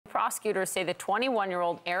Prosecutors say the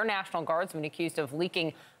 21-year-old Air National Guardsman accused of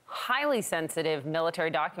leaking highly sensitive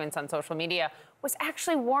military documents on social media was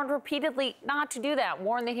actually warned repeatedly not to do that,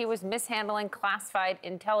 warned that he was mishandling classified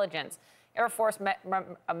intelligence. Air Force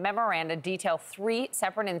memoranda detail 3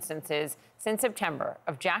 separate instances since September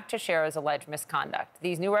of Jack Teixeira's alleged misconduct.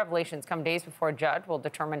 These new revelations come days before a judge will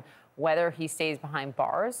determine whether he stays behind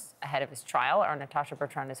bars ahead of his trial. Our Natasha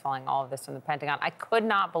Bertrand is following all of this from the Pentagon. I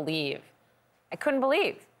couldn't believe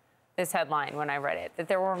this headline when I read it, that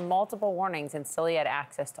there were multiple warnings and still he had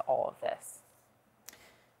access to all of this.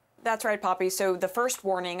 That's right, Poppy. So the first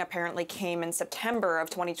warning apparently came in September of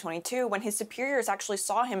 2022 when his superiors actually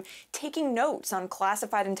saw him taking notes on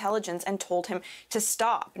classified intelligence and told him to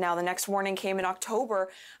stop. Now, the next warning came in October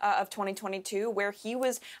of 2022 where he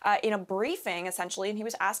was in a briefing, essentially, and he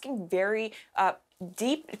was asking very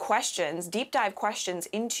deep dive questions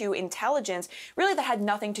into intelligence, really that had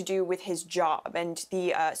nothing to do with his job. And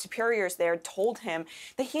the superiors there told him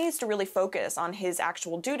that he needs to really focus on his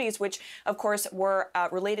actual duties, which, of course, were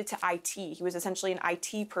related to IT. He was essentially an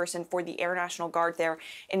IT person for the Air National Guard there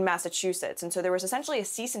in Massachusetts. And so there was essentially a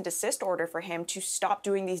cease and desist order for him to stop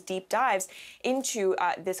doing these deep dives into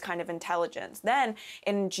this kind of intelligence. Then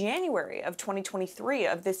in January of 2023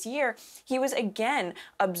 of this year, he was again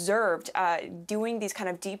observed doing these kind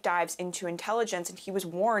of deep dives into intelligence, and he was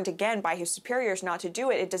warned again by his superiors not to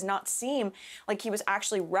do it. It does not seem like he was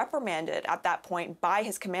actually reprimanded at that point by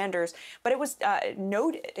his commanders, but it was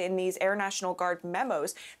noted in these Air National Guard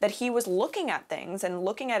memos that he was looking at things and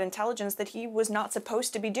looking at intelligence that he was not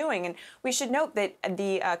supposed to be doing. And we should note that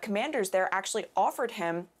the commanders there actually offered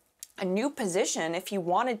him a new position if he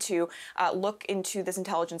wanted to look into this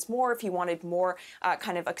intelligence more, if he wanted more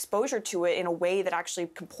kind of exposure to it in a way that actually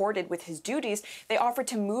comported with his duties. They offered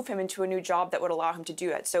to move him into a new job that would allow him to do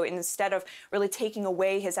it. So instead of really taking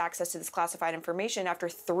away his access to this classified information after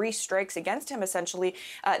 3 strikes against him, essentially,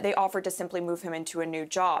 they offered to simply move him into a new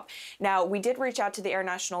job. Now, we did reach out to the Air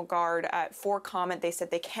National Guard for comment. They said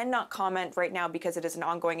they cannot comment right now because it is an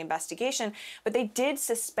ongoing investigation, but they did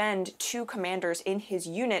suspend 2 commanders in his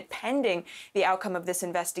unit pending the outcome of this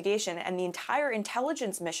investigation, and the entire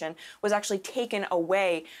intelligence mission was actually taken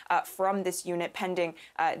away from this unit pending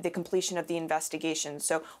the completion of the investigation.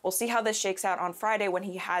 So we'll see how this shakes out on Friday when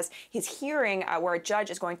he has his hearing where a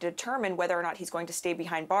judge is going to determine whether or not he's going to stay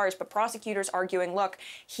behind bars. But prosecutors arguing, look,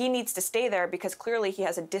 he needs to stay there because clearly he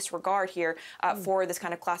has a disregard here for this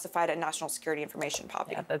kind of classified and national security information,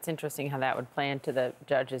 Poppy. Yeah, that's interesting how that would play into the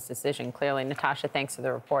judge's decision. Clearly, Natasha, thanks for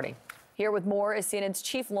the reporting. Here with more is CNN's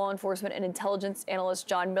chief law enforcement and intelligence analyst,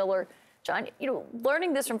 John Miller. John,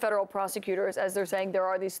 learning this from federal prosecutors, as they're saying there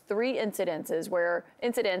are these 3 incidents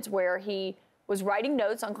where he was writing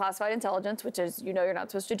notes on classified intelligence, which is, you're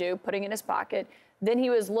not supposed to do, putting in his pocket. Then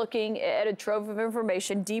he was looking at a trove of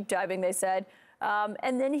information, deep diving, they said.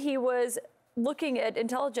 And then he was looking at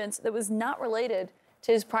intelligence that was not related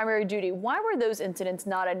to his primary duty. Why were those incidents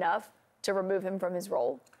not enough to remove him from his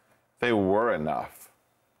role? They were enough.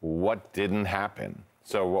 What didn't happen?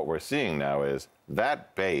 So what we're seeing now is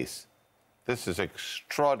that base, this is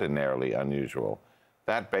extraordinarily unusual.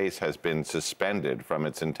 That base has been suspended from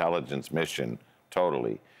its intelligence mission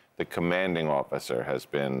totally. The commanding officer has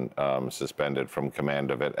been suspended from command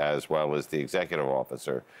of it, as well as the executive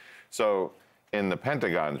officer. So in the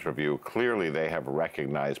Pentagon's review, clearly they have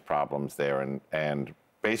recognized problems there and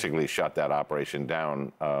basically shut that operation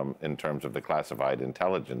down in terms of the classified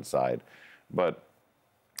intelligence side. But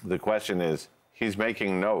the question is, he's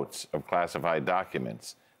making notes of classified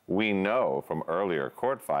documents. We know from earlier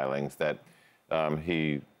court filings that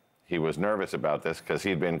he was nervous about this because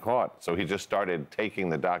he'd been caught. So he just started taking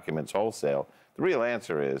the documents wholesale. The real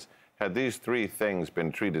answer is, had these 3 things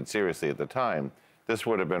been treated seriously at the time, this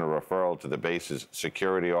would have been a referral to the base's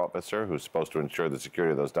security officer, who's supposed to ensure the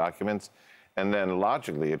security of those documents. And then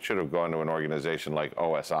logically, it should have gone to an organization like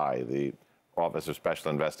OSI, the Office of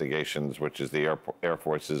Special Investigations, which is the Air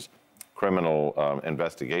Force's criminal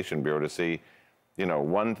investigation bureau, to see,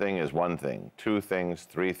 1 thing is 1 thing, 2 things,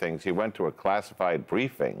 3 things. He went to a classified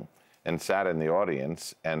briefing and sat in the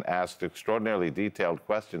audience and asked extraordinarily detailed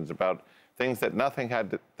questions about things that nothing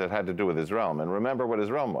had to do with his realm. And remember what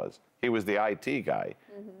his realm was. He was the IT guy.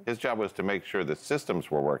 His job was to make sure the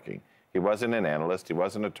systems were working. He wasn't an analyst. He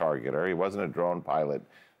wasn't a targeter. He wasn't a drone pilot.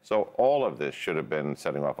 So all of this should have been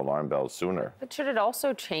setting off alarm bells sooner. But should it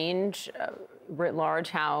also change, writ large,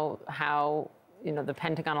 how the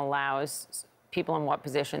Pentagon allows people in what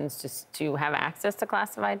positions to have access to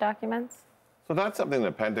classified documents? So that's something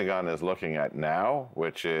the Pentagon is looking at now,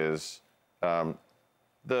 which is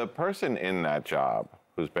the person in that job,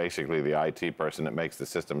 who's basically the IT person that makes the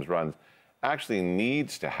systems run, actually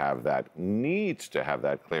needs to have that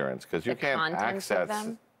clearance, because you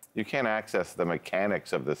can't access the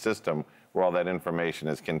mechanics of the system where all that information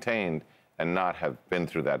is contained and not have been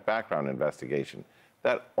through that background investigation.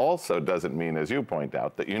 That also doesn't mean, as you point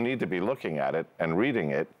out, that you need to be looking at it and reading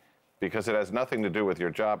it, because it has nothing to do with your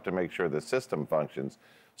job to make sure the system functions.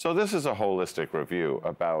 So this is a holistic review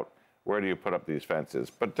about where do you put up these fences.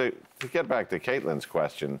 But to get back to Caitlin's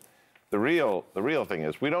question, the real thing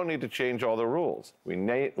is we don't need to change all the rules. We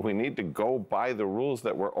need to go by the rules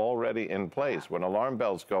that were already in place. When alarm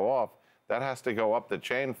bells go off, that has to go up the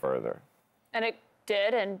chain further. And it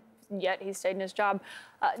did, and yet he stayed in his job.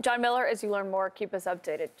 John Miller, as you learn more, keep us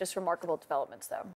updated. Just remarkable developments, though.